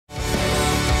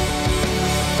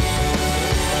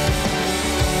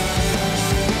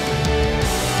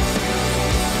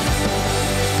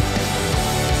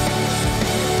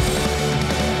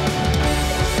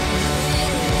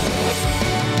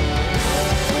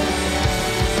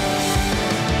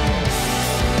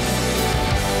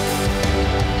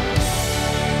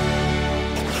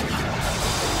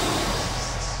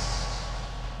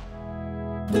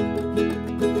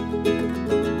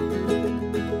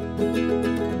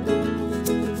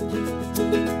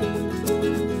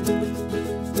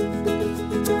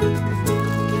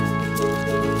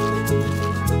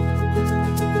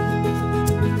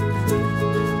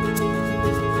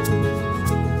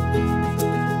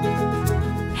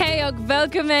och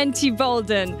välkommen till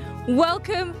Boden.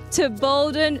 Welcome to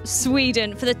Boden,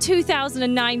 Sweden for the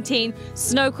 2019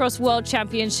 Snowcross World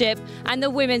Championship and the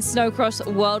Women's Snowcross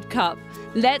World Cup.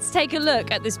 Let's take a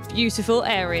look at this beautiful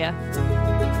area.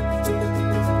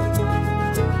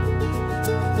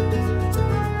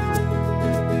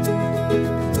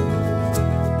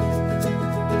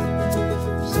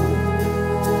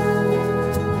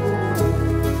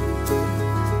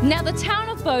 Now, the town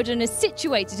of Boden is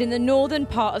situated in the northern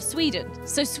part of Sweden,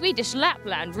 so Swedish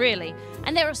Lapland really,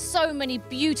 and there are so many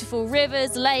beautiful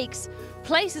rivers, lakes,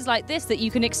 places like this that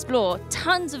you can explore,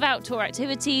 tons of outdoor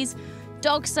activities,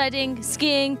 dog sledding,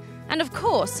 skiing, and of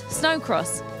course,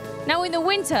 snowcross. Now in the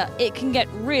winter, it can get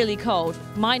really cold,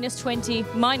 -20,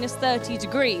 -30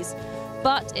 degrees,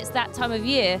 but it's that time of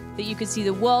year that you can see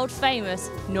the world famous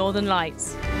Northern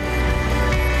Lights.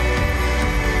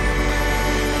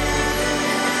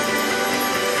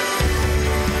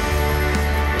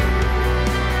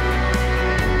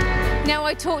 Now,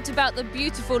 I talked about the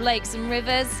beautiful lakes and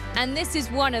rivers, and this is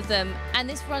one of them, and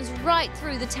this runs right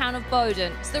through the town of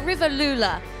Boden. It's the River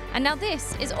Lula, and now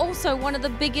this is also one of the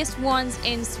biggest ones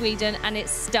in Sweden, and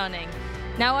it's stunning.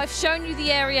 Now, I've shown you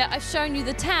the area, I've shown you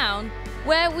the town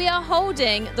where we are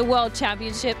holding the World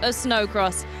Championship of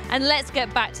Snowcross, and let's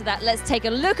get back to that. Let's take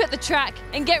a look at the track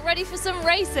and get ready for some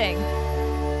racing.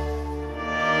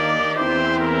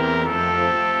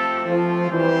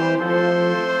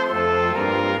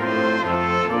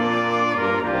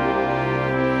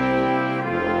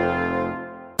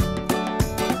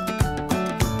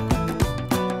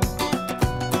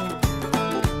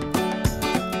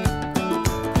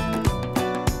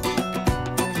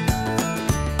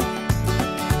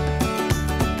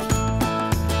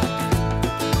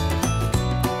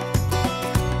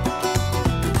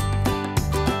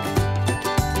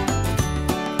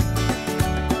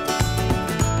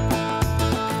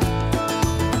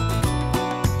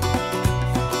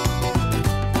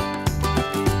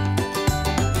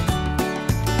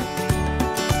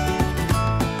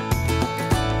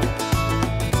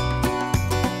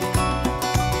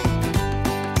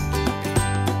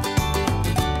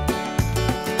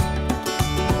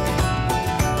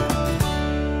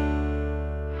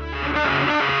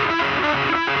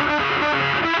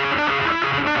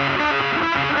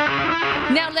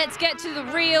 Now let's get to the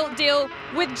real deal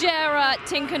with Jara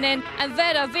Tinkonen and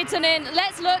Vera Vitanen.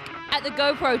 Let's look at the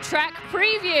GoPro track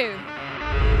preview.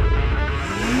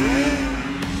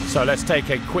 So let's take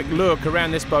a quick look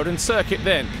around this Boden circuit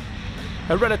then.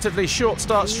 A relatively short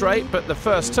start straight, but the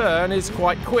first turn is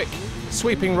quite quick.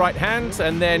 Sweeping right hand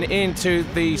and then into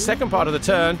the second part of the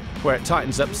turn where it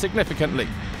tightens up significantly.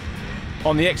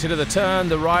 On the exit of the turn,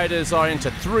 the riders are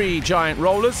into 3 giant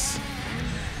rollers.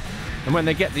 And when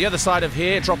they get the other side of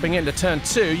here, dropping into turn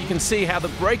 2, you can see how the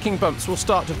braking bumps will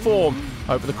start to form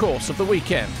over the course of the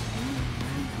weekend.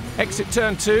 Exit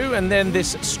turn 2, and then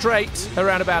this straight,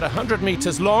 around about 100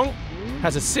 meters long,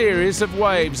 has a series of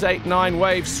waves, 8-9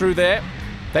 waves through there.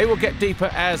 They will get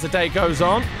deeper as the day goes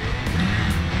on.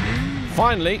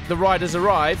 Finally, the riders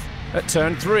arrive at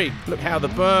turn 3. Look how the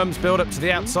berms build up to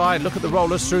the outside. Look at the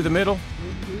rollers through the middle.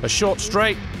 A short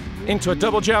straight into a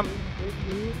double jump.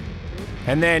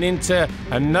 And then into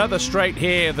another straight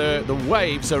here. The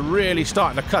waves are really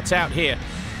starting to cut out here.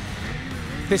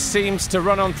 This seems to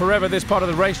run on forever, this part of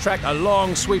the racetrack. A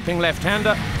long sweeping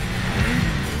left-hander.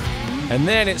 And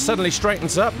then it suddenly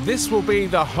straightens up. This will be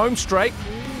the home straight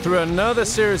through another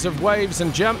series of waves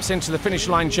and jumps into the finish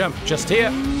line jump just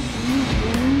here.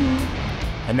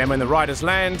 And then when the riders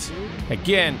land,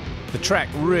 again, the track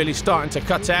really starting to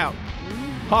cut out.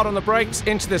 Hard on the brakes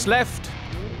into this left.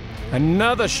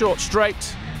 Another short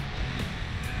straight,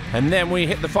 and then we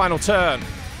hit the final turn.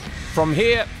 From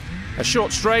here, a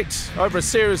short straight over a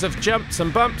series of jumps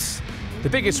and bumps, the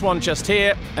biggest one just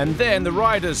here, and then the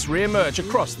riders re-emerge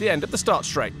across the end of the start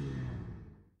straight.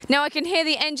 Now I can hear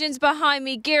the engines behind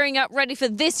me gearing up ready for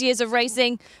this year's of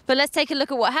racing, but let's take a look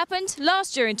at what happened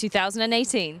last year in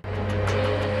 2018.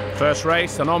 First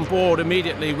race and on board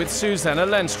immediately with Susanna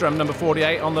Lennström, number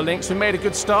 48 on the links, who made a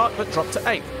good start but dropped to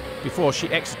 8th. Before she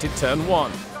exited turn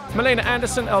 1. Malena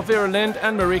Andersson, Elvira Lind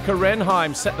and Marika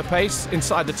Renheim set the pace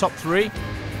inside the top 3.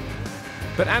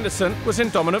 But Andersson was in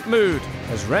dominant mood,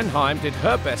 as Renheim did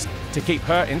her best to keep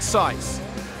her in sights.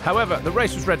 However, the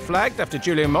race was red flagged after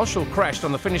Julia Moschel crashed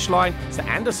on the finish line, so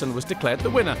Andersson was declared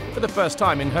the winner for the first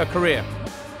time in her career.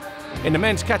 In the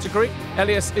men's category,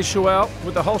 Elias Ishuel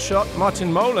with the whole shot,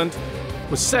 Martin Moland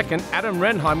was second, Adam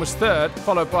Renheim was third,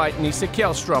 followed by Nisa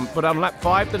Kjellström. But on lap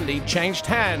 5, the lead changed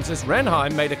hands as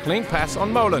Renheim made a clean pass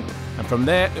on Moland. And from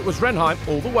there, it was Renheim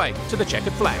all the way to the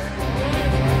checkered flag.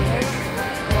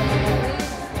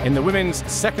 In the women's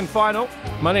second final,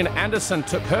 Marlene Andersson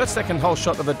took her second hole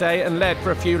shot of the day and led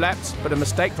for a few laps, but a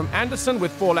mistake from Andersson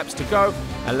with 4 laps to go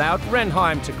allowed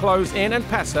Renheim to close in and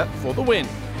pass her for the win.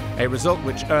 A result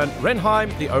which earned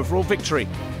Renheim the overall victory.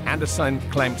 Andersson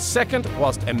claimed second,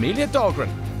 whilst Emilia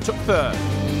Dahlgren took third.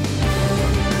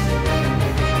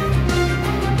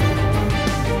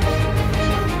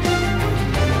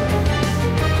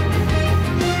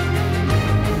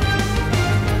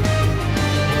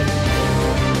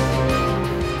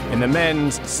 In the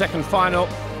men's second final,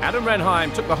 Adam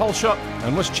Renheim took the hole shot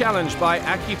and was challenged by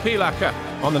Aki Piilaka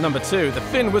on the number 2. The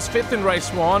Finn was 5th in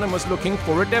race 1 and was looking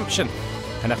for redemption.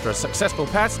 And after a successful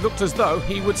pass, looked as though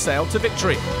he would sail to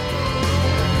victory.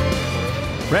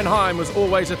 Renheim was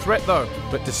always a threat though,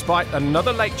 but despite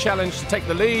another late challenge to take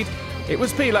the lead, it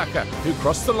was Piilaka who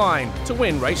crossed the line to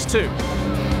win race 2.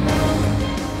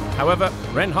 However,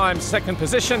 Renheim's second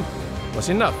position was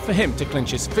enough for him to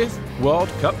clinch his 5th World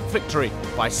Cup victory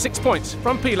by 6 points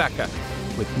from Piilaka,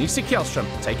 with Nisi Kjellström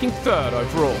taking 3rd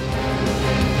overall.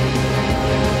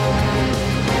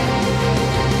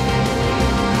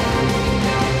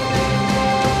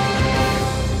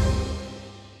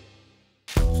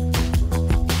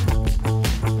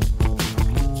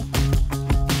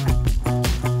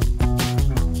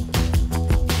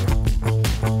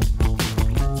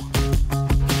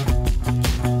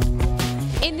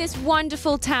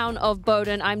 Wonderful town of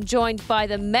Boden. I'm joined by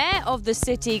the mayor of the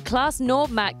city, Claes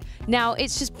Nordmark. Now,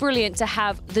 it's just brilliant to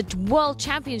have the World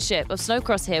Championship of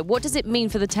Snowcross here. What does it mean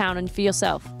for the town and for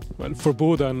yourself? Well, for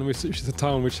Boden, which is a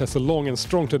town which has a long and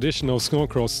strong tradition of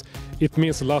snowcross, it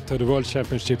means a lot to the World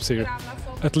Championships here.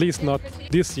 At least not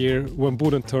this year, when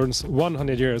Boden turns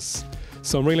 100 years.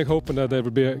 So I'm really hoping that there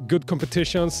will be good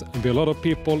competitions and be a lot of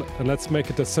people, and let's make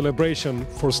it a celebration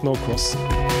for snowcross.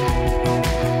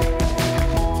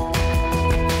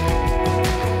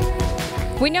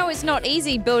 We know it's not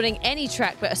easy building any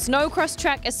track, but a snowcross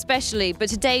track especially. But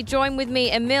today, join with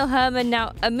me, Emil Herman.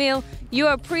 Now, Emil, you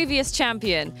are a previous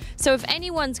champion. So if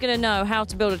anyone's going to know how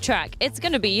to build a track, it's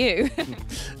going to be you.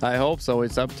 I hope so.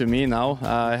 It's up to me now.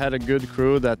 I had a good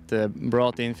crew that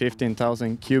brought in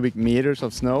 15,000 cubic meters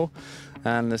of snow.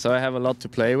 And so I have a lot to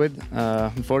play with.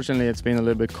 Unfortunately, it's been a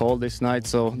little bit cold this night,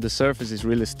 so the surface is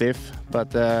really stiff.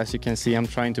 But as you can see, I'm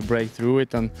trying to break through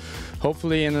it, and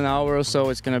hopefully in an hour or so,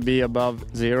 it's going to be above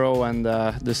 0, and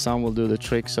the sun will do the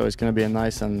trick. So it's going to be a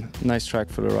nice track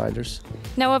for the riders.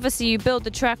 Now, obviously, you build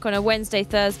the track on a Wednesday,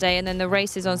 Thursday, and then the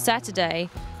race is on Saturday.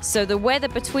 So the weather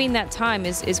between that time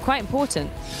is quite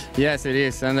important. Yes, it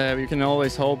is, and you can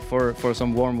always hope for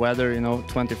some warm weather.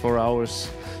 24 hours.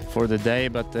 For the day,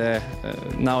 but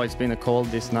now it's been a cold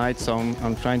this night, so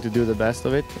I'm trying to do the best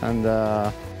of it, and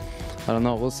I don't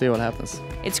know, we'll see what happens.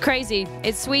 It's crazy.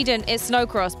 It's Sweden, it's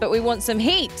snowcross, but we want some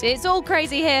heat. It's all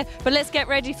crazy here, but let's get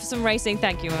ready for some racing.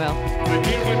 Thank you, Emil.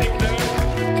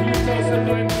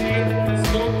 2019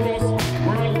 Snowcross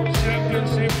World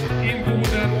Championship in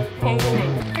Boden over.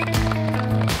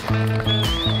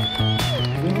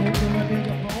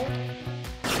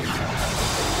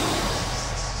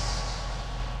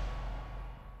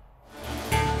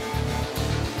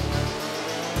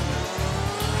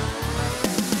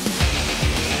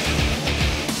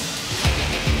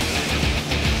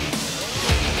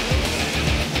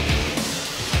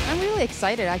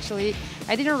 Excited actually.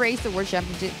 I didn't race the World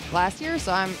Championship last year,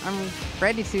 so I'm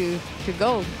ready to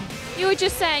go. You were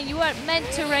just saying you weren't meant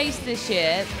to race this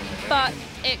year, but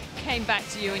it came back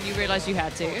to you and you realized you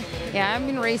had to. Yeah, I've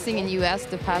been racing in US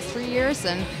the past 3 years,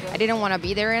 and I didn't want to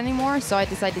be there anymore, so I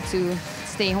decided to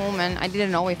stay home, and I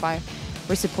didn't know if I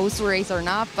were supposed to race or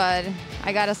not, but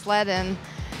I got a sled and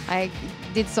I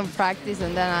did some practice,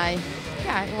 and then I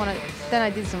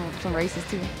did some races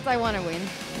too. I want to win.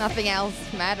 Nothing else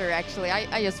matters actually.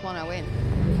 I just want to win.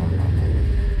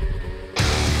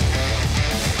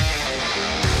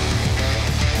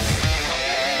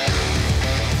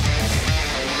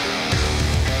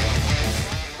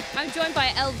 I'm joined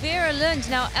by Elvira Lund.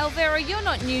 Now, Elvira, you're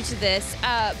not new to this,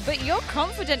 but you're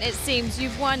confident, it seems.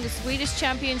 You've won the Swedish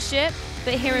Championship,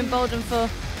 but here in Boden for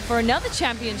another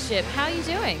championship. How are you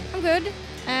doing? I'm good.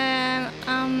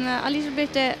 I'm a little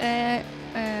bit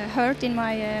hurt in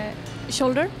my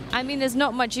shoulder. I mean, there's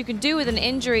not much you can do with an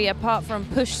injury apart from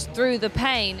push through the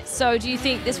pain. So do you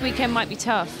think this weekend might be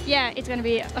tough? Yeah, it's going to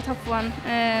be a tough one.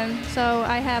 So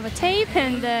I have a tape,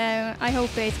 and I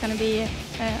hope it's going to be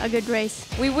a good race.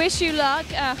 We wish you luck.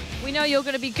 We know you're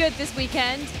going to be good this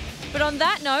weekend. But on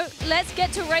that note, let's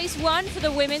get to race 1 for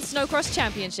the Women's Snowcross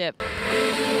Championship.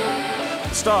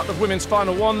 Start of women's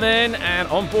final 1 then, and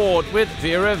on board with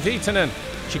Vera Viitanen.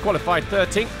 She qualified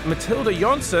 13th. Matilda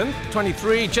Jonsson,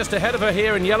 23, just ahead of her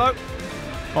here in yellow.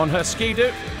 on her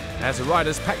ski-doo as the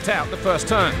riders packed out the first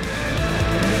turn.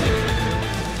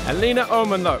 Alina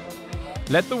Oomen, though,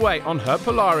 led the way on her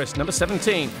Polaris, number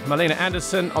 17. Malene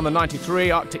Andersen on the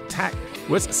 93 Arctic Tack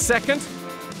was second,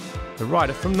 the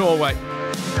rider from Norway.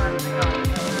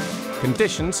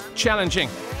 Conditions challenging,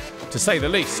 to say the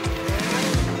least.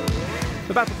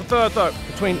 The battle for third, though,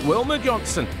 between Wilma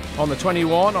Jonsson on the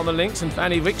 21 on the links and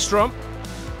Fanny Wikström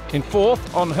in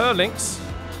fourth on her links.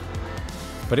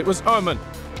 But it was Oomen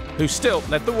who still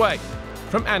led the way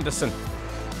from Andersen,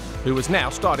 who was now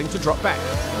starting to drop back.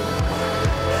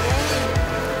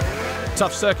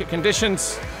 Tough circuit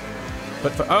conditions,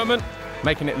 but for Oomen,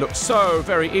 making it look so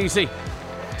very easy,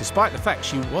 despite the fact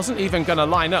she wasn't even going to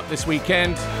line up this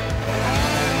weekend.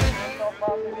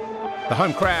 The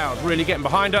home crowd really getting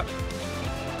behind her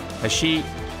as she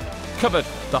covered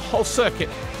the whole circuit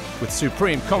with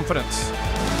supreme confidence.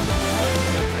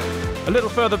 A little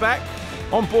further back,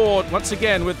 on board once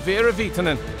again with Vera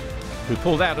Viitanen, who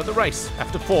pulled out of the race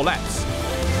after 4 laps.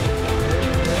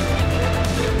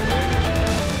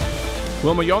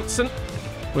 Wilma Jonsson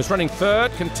was running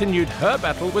third, continued her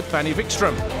battle with Fanny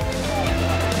Wikström.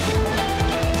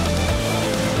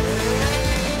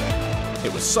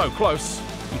 It was so close,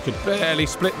 you could barely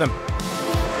split them.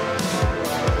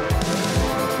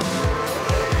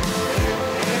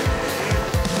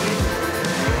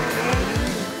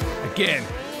 Again,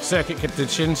 circuit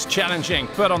conditions challenging,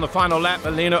 but on the final lap,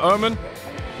 Alina Oomen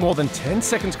more than 10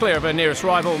 seconds clear of her nearest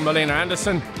rival, Malene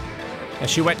Andersen, as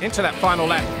she went into that final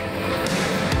lap.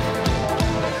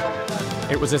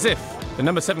 It was as if the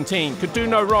number 17 could do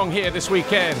no wrong here this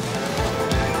weekend.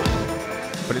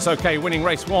 But it's okay winning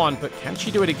race 1, but can she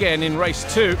do it again in race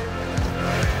 2?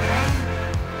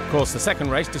 Of course, the second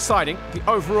race deciding the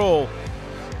overall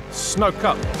Snow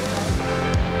Cup.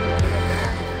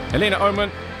 Alina Oomen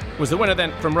was the winner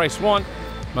then from race 1.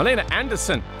 Malene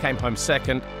Andersen came home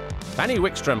second. Fanny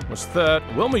Wikström was third.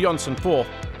 Wilma Jonsson fourth.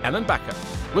 Ellen Backer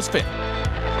was fifth.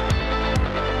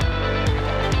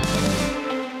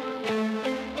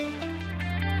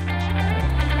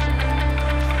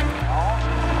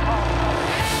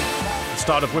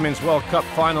 Start of Women's World Cup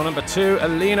final number 2.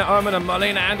 Alina Oomen and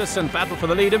Malene Andersen battle for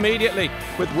the lead immediately,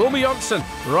 with Wilma Jonsson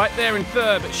right there in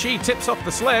third, but she tips off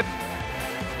the sled.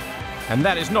 And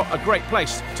that is not a great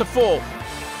place to fall.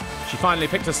 She finally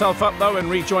picked herself up, though, and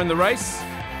rejoined the race.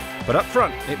 But up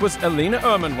front, it was Alina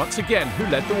Oomen once again who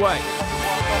led the way.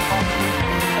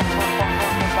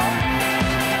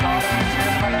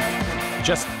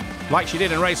 Just like she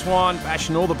did in race 1,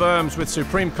 bashing all the berms with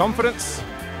supreme confidence.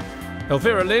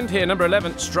 Elvira Lind here, number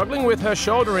 11, struggling with her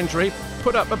shoulder injury,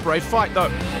 put up a brave fight,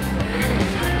 though,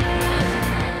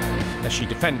 as she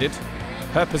defended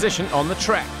her position on the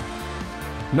track.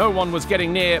 No one was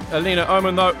getting near Alina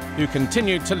Oomen, though, who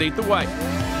continued to lead the way.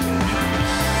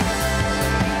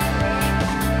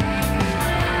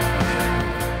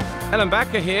 Ellen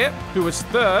Backer here, who was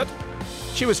third.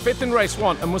 She was fifth in race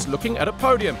 1 and was looking at a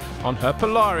podium on her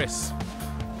Polaris.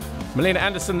 Malene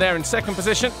Andersen there in second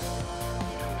position.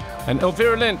 And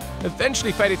Elvira Lind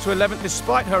eventually faded to 11th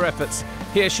despite her efforts.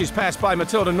 Here she's passed by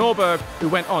Matilda Norberg, who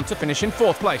went on to finish in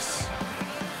 4th place.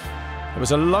 It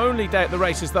was a lonely day at the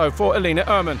races, though, for Alina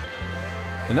Oomen.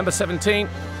 The number 17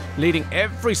 leading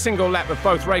every single lap of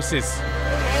both races.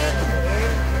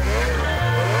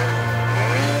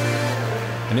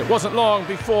 And it wasn't long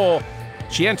before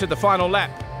she entered the final lap,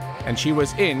 and she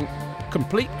was in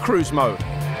complete cruise mode.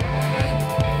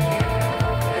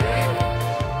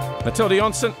 Matilda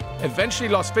Jonsson eventually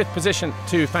lost 5th position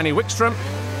to Fanny Wikström.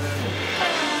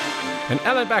 And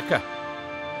Ellen Backer,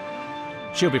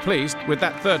 she'll be pleased with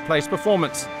that 3rd place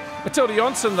performance. Matilda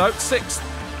Jonsson, though, 6th,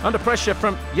 under pressure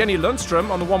from Jenny Lundström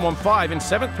on the 115 in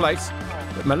 7th place.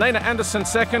 But Malene Andersen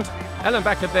 2nd, Ellen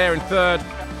Backer there in 3rd.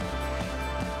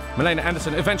 Malene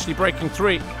Andersen eventually breaking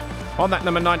 3 on that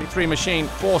number 93 machine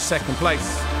for 2nd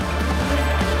place.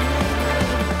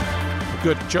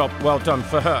 Good job, well done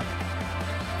for her.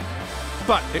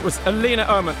 But it was Alina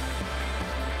Oomen,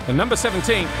 the number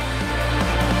 17,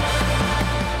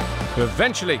 who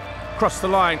eventually crossed the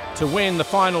line to win the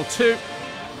final 2,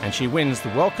 and she wins the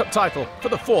World Cup title for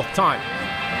the 4th time.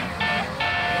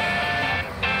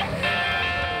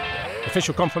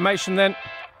 Official confirmation then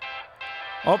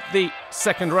of the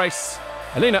second race.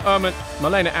 Alina Oomen,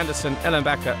 Malene Andersen, Ellen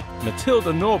Backer,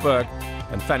 Matilda Norberg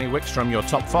and Fanny Wikström, your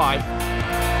top 5.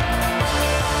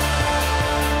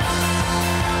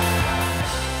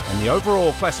 And the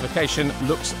overall classification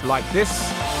looks like this.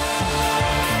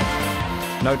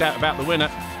 No doubt about the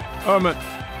winner. Oomen,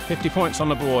 50 points on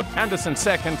the board. Andersen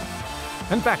 2nd,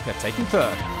 and Backer taking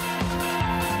 3rd.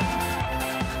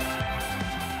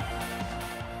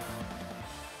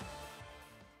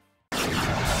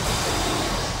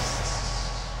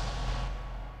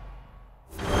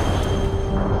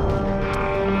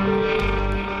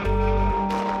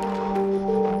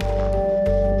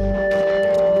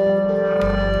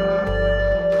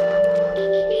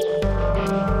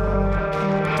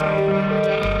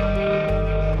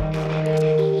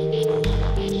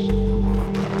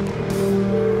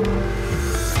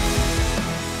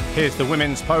 Here's the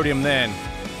women's podium then.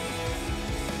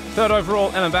 Third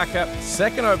overall, Ellen Backer.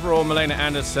 Second overall, Malena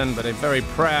Andersson, but a very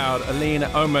proud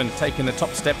Alina Oman taking the top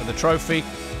step of the trophy.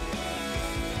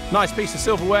 Nice piece of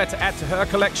silverware to add to her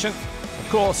collection. Of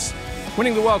course,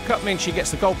 winning the World Cup means she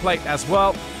gets the gold plate as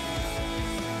well.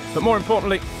 But more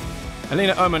importantly,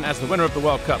 Alina Oman, as the winner of the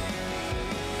World Cup,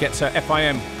 gets her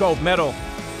FIM gold medal.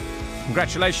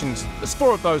 Congratulations. There's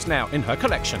 4 of those now in her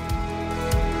collection.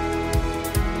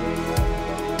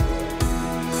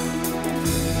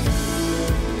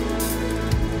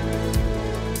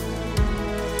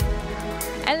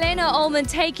 Elena Ullman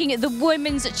taking the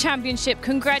Women's Championship.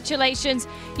 Congratulations.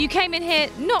 You came in here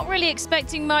not really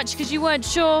expecting much because you weren't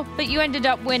sure, but you ended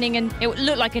up winning and it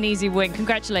looked like an easy win.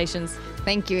 Congratulations.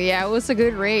 Thank you. Yeah, it was a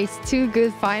good race. 2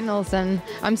 good finals, and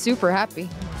I'm super happy.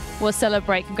 We'll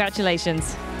celebrate.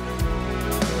 Congratulations.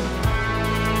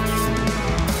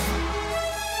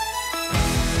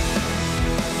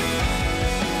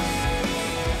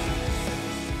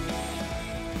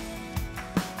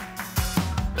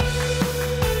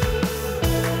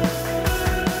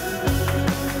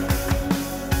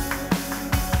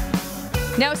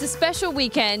 Now, it's a special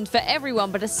weekend for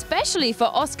everyone, but especially for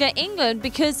Oscar England,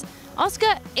 because,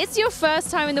 Oscar, it's your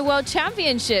first time in the World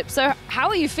Championship. So how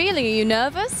are you feeling? Are you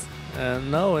nervous?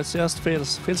 No, it just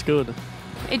feels good.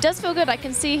 It does feel good. I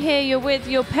can see here you're with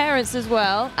your parents as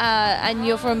well, and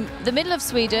you're from the middle of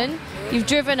Sweden. You've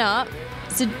driven up.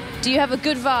 So do you have a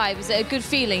good vibe? Is it a good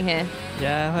feeling here?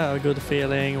 Yeah, I have a good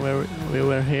feeling. We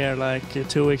were here like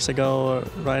 2 weeks ago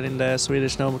riding the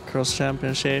Swedish Snowcross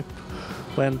Championship.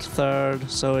 Went third,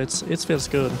 so it feels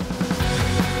good.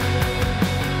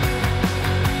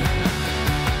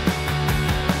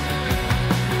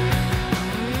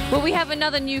 Well, we have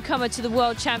another newcomer to the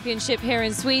World Championship here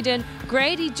in Sweden,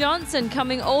 Grady Johnson,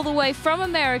 coming all the way from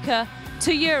America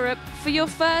to Europe for your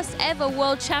first ever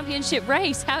World Championship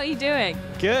race. How are you doing?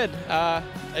 Good.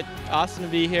 Awesome to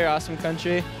be here, awesome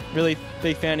country. Really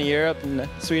big fan of Europe and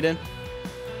Sweden.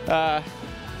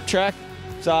 Track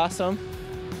is awesome.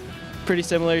 Pretty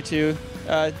similar to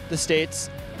the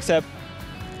States, except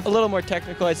a little more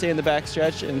technical, I'd say, in the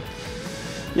backstretch. And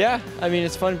yeah, I mean,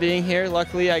 it's fun being here.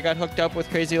 Luckily, I got hooked up with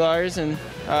Crazy Lars, and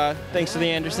thanks to the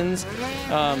Andersons.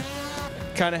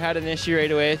 Kind of had an issue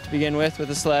right away to begin with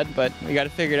the sled, but we got to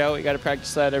figure it out. We got to practice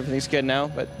sled. Everything's good now.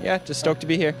 But yeah, just stoked to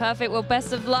be here. Perfect. Well,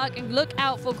 best of luck, and look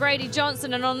out for Grady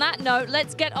Johnson. And on that note,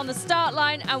 let's get on the start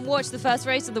line and watch the first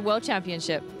race of the World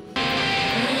Championship.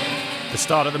 The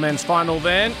start of the men's final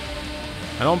then.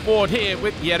 And on board here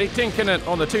with Jari Tinkinen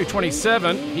on the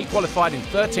 227. He qualified in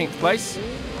 13th place.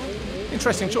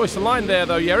 Interesting choice of line there,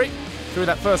 though, Jari, through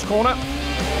that first corner.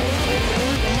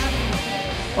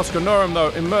 Oscar Norum, though,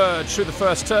 emerged through the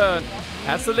first turn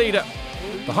as the leader.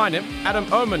 Behind him, Adam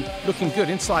Oman looking good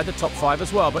inside the top 5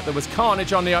 as well, but there was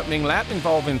carnage on the opening lap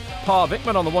involving Par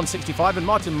Wickman on the 165 and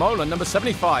Martin Molen, number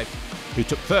 75, who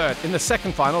took third in the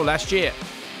second final last year.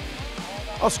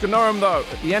 Oscar Norum, though,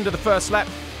 at the end of the first lap,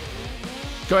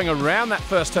 going around that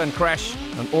first turn crash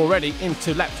and already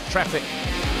into lap traffic.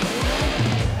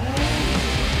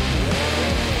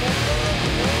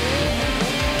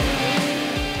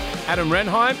 Adam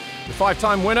Renheim, the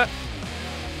 5-time winner,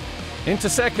 into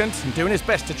second and doing his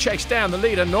best to chase down the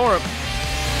leader, Norum.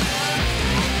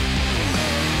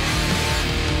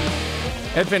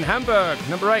 Edvin Hamburg,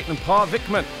 number 8, and Par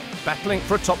Wickman battling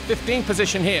for a top 15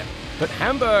 position here. But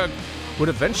Hamburg would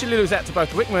eventually lose out to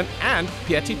both Wickman and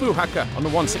Pieti Puhakka on the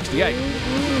 168.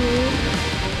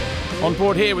 On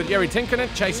board here with Jari Tinkinen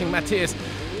chasing Matthias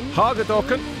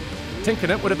Hagedorken.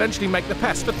 Tinkinen would eventually make the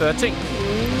pass for 13th.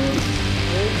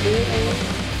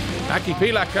 Aki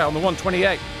Pilakka on the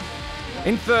 128.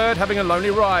 In third, having a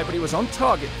lonely ride, but he was on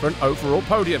target for an overall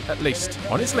podium, at least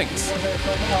on his links.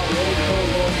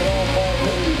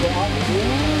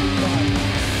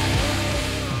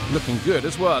 Looking good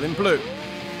as well in blue.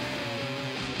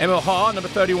 Emil Haar, number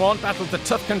 31, battled the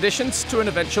tough conditions to an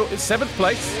eventual 7th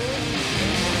place.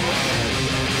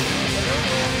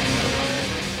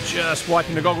 Just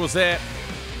wiping the goggles there.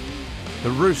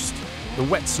 The roost, the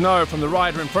wet snow from the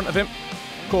rider in front of him,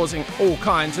 causing all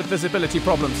kinds of visibility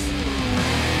problems.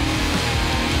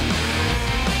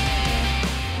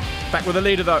 Back with the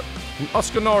leader though, and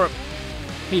Oscar Norum.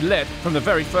 He led from the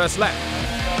very first lap.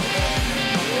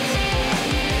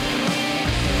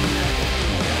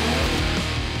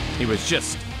 He was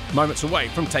just moments away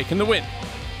from taking the win.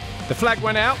 The flag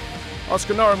went out.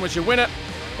 Oscar Norum was your winner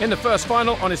in the first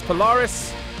final on his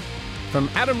Polaris. From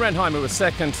Adam Renheim, who was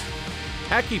second.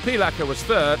 Aki Pilakka was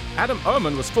third, Adam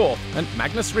Oman was fourth, and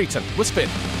Magnus Rieten was fifth.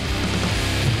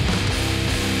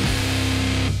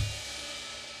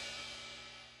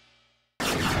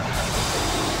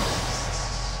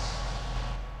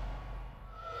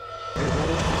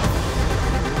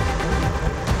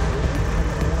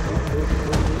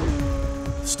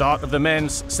 Start of the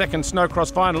men's second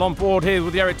snowcross final on board here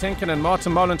with Jari Tinkin and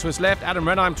Martin Molen to his left, Adam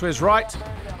Renheim to his right.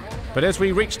 But as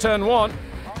we reach turn 1,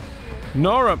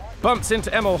 Norum bumps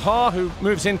into Emil Haar, who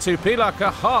moves into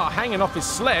Pilaka. Haar hanging off his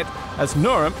sled as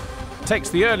Norum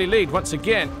takes the early lead once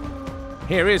again.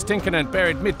 Here is Tinkinen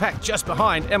buried mid-pack just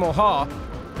behind Emil Haar,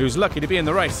 who's lucky to be in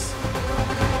the race.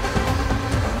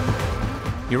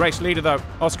 Your race leader though,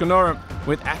 Oscar Norum,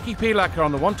 with Aki Pilaka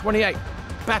on the 128,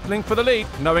 battling for the lead,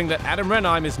 knowing that Adam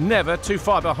Renheim is never too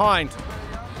far behind.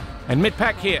 And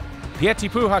mid-pack here, Pieti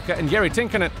Puhakka and Jari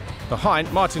Tinkinen behind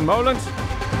Martin Moland.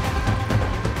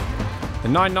 The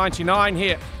 9.99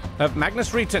 here of Magnus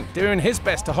Rieten doing his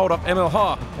best to hold up Emil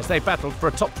Haar as they battled for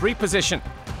a top 3 position.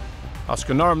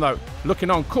 Oscar Norum though looking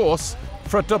on course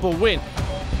for a double win.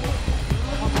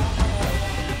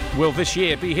 Will this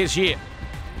year be his year?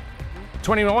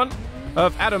 21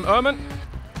 of Adam Ehrman,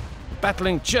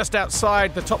 battling just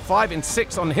outside the top 5 in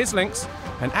 6 on his links,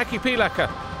 and Aki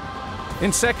Pilaka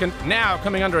in second, now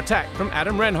coming under attack from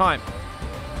Adam Renheim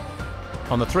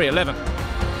on the 3.11.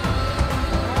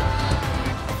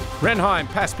 Renheim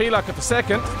passed Pilaka for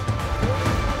second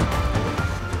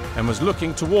and was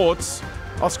looking towards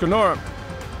Oscar Norum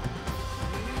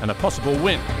and a possible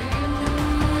win.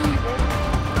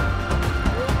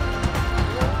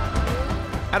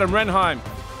 Adam Renheim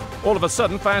all of a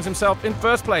sudden finds himself in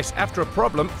first place after a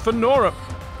problem for Norum.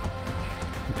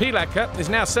 Pilaka is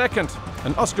now second,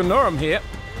 and Oscar Norum here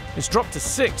is dropped to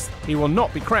 6th. He will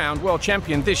not be crowned world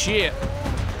champion this year.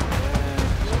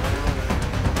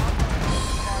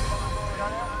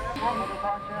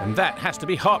 And that has to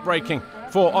be heartbreaking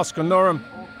for Oscar Norum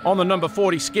on the number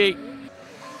 40 ski.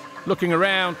 Looking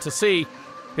around to see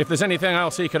if there's anything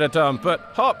else he could have done, but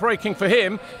heartbreaking for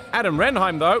him. Adam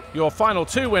Renheim though, your final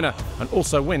 2 winner, and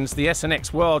also wins the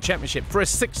SNX World Championship for a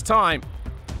 6th time.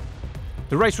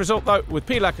 The race result though, with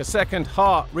Pilaka second,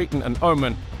 Haar, Rieten and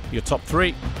Oman your top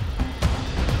 3.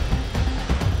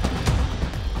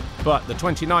 But the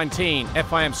 2019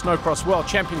 FIM Snowcross World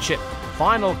Championship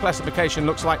final classification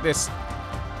looks like this.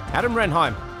 Adam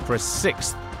Renheim for a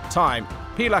 6th time,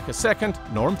 Pilaka second,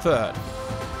 Norum third.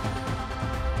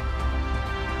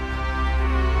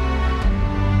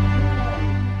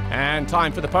 And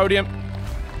time for the podium.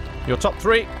 Your top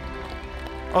 3.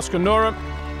 Oscar Norum,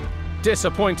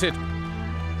 disappointed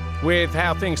with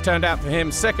how things turned out for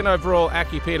him. Second overall,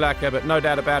 Aki Pilaka, but no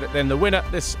doubt about it, then the winner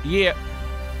this year,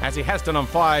 as he has done on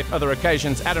 5 other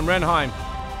occasions, Adam Renheim.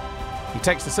 He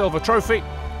takes the silver trophy,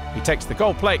 he takes the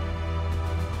gold plate,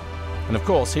 and of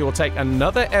course he will take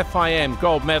another FIM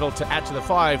gold medal to add to the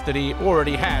 5 that he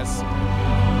already has.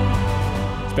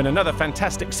 It's been another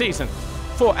fantastic season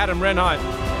for Adam Renheim.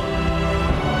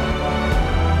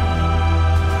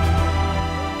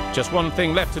 Just one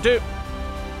thing left to do,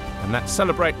 and that's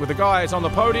celebrate with the guys on the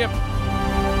podium.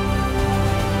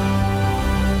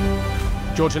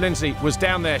 Georgia Lindsay was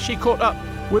down there. She caught up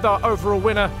with our overall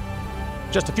winner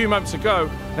just a few moments ago.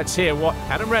 Let's hear what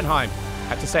Adam Renheim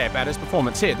had to say about his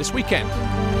performance here this weekend.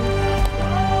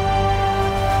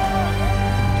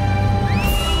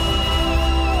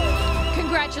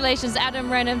 Congratulations, Adam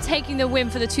Renheim, taking the win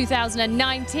for the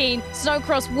 2019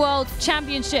 Snowcross World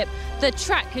Championship. The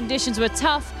track conditions were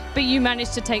tough, but you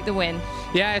managed to take the win.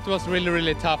 Yeah, it was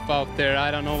really tough out there.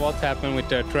 I don't know what happened with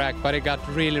the track, but it got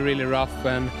really rough.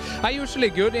 And I'm usually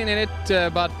good in it,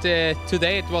 but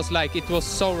today it was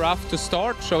so rough to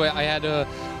start, so I had a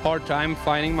hard time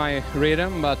finding my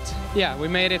rhythm. But yeah, we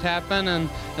made it happen,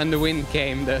 and the win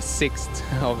came, the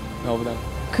 6th of them.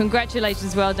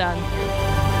 Congratulations, well done.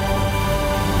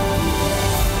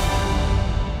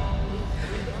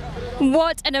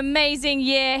 What an amazing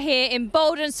year here in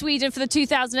Boden, Sweden for the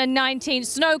 2019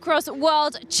 Snowcross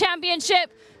World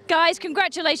Championship. Guys,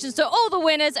 congratulations to all the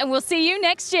winners, and we'll see you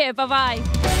next year.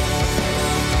 Bye-bye.